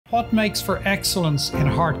What makes for excellence in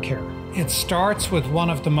heart care? It starts with one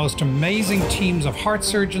of the most amazing teams of heart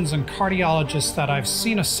surgeons and cardiologists that I've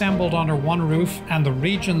seen assembled under one roof, and the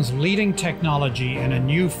region's leading technology in a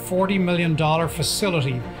new $40 million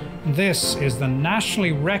facility. This is the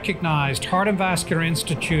nationally recognized Heart and Vascular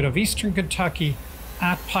Institute of Eastern Kentucky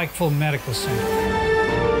at Pikeville Medical Center.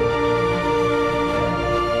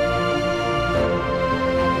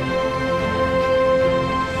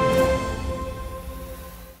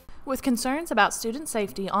 With concerns about student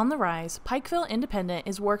safety on the rise, Pikeville Independent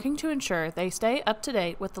is working to ensure they stay up to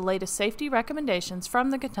date with the latest safety recommendations from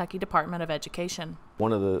the Kentucky Department of Education.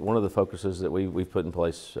 One of the focuses that we've put in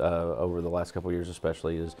place over the last couple of years,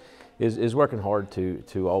 especially, is working hard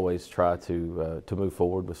to always try to move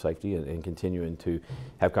forward with safety and continuing to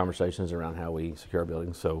have conversations around how we secure our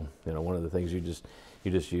buildings. So, one of the things you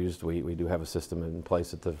just used, we do have a system in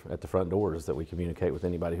place at the front doors that we communicate with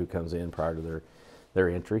anybody who comes in prior to their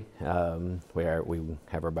entry. We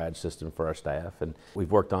have our badge system for our staff, and we've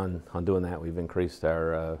worked on doing that. We've increased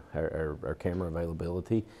our camera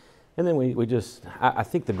availability, and then I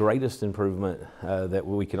think the greatest improvement that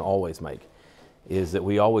we can always make is that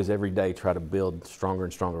we always every day try to build stronger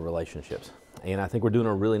and stronger relationships. And I think we're doing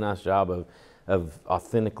a really nice job of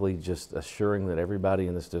authentically just assuring that everybody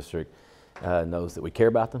in this district knows that we care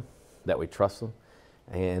about them, that we trust them,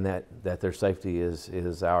 and that their safety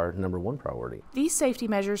is our #1 priority. These safety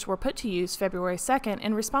measures were put to use February 2nd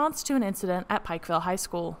in response to an incident at Pikeville High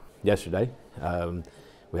School. Yesterday,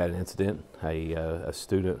 we had an incident. A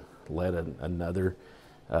student led another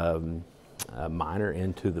minor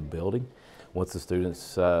into the building. Once the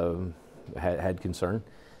students had concern,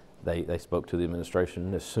 they spoke to the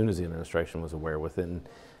administration. As soon as the administration was aware,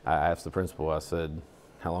 I asked the principal, I said,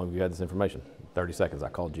 "How long have you had this information?" 30 seconds, I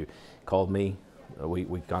called you. Called me.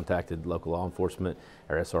 We contacted local law enforcement.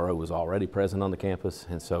 Our SRO was already present on the campus,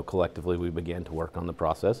 and so collectively we began to work on the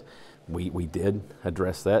process. We did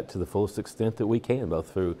address that to the fullest extent that we can,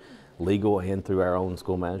 both through legal and through our own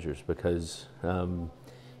school managers, because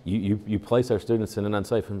you place our students in an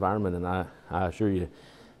unsafe environment, and I assure you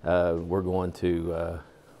we're going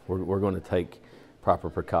to take proper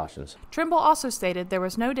precautions. Trimble also stated there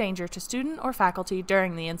was no danger to student or faculty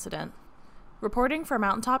during the incident. Reporting for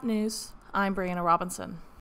Mountaintop News, I'm Brianna Robinson.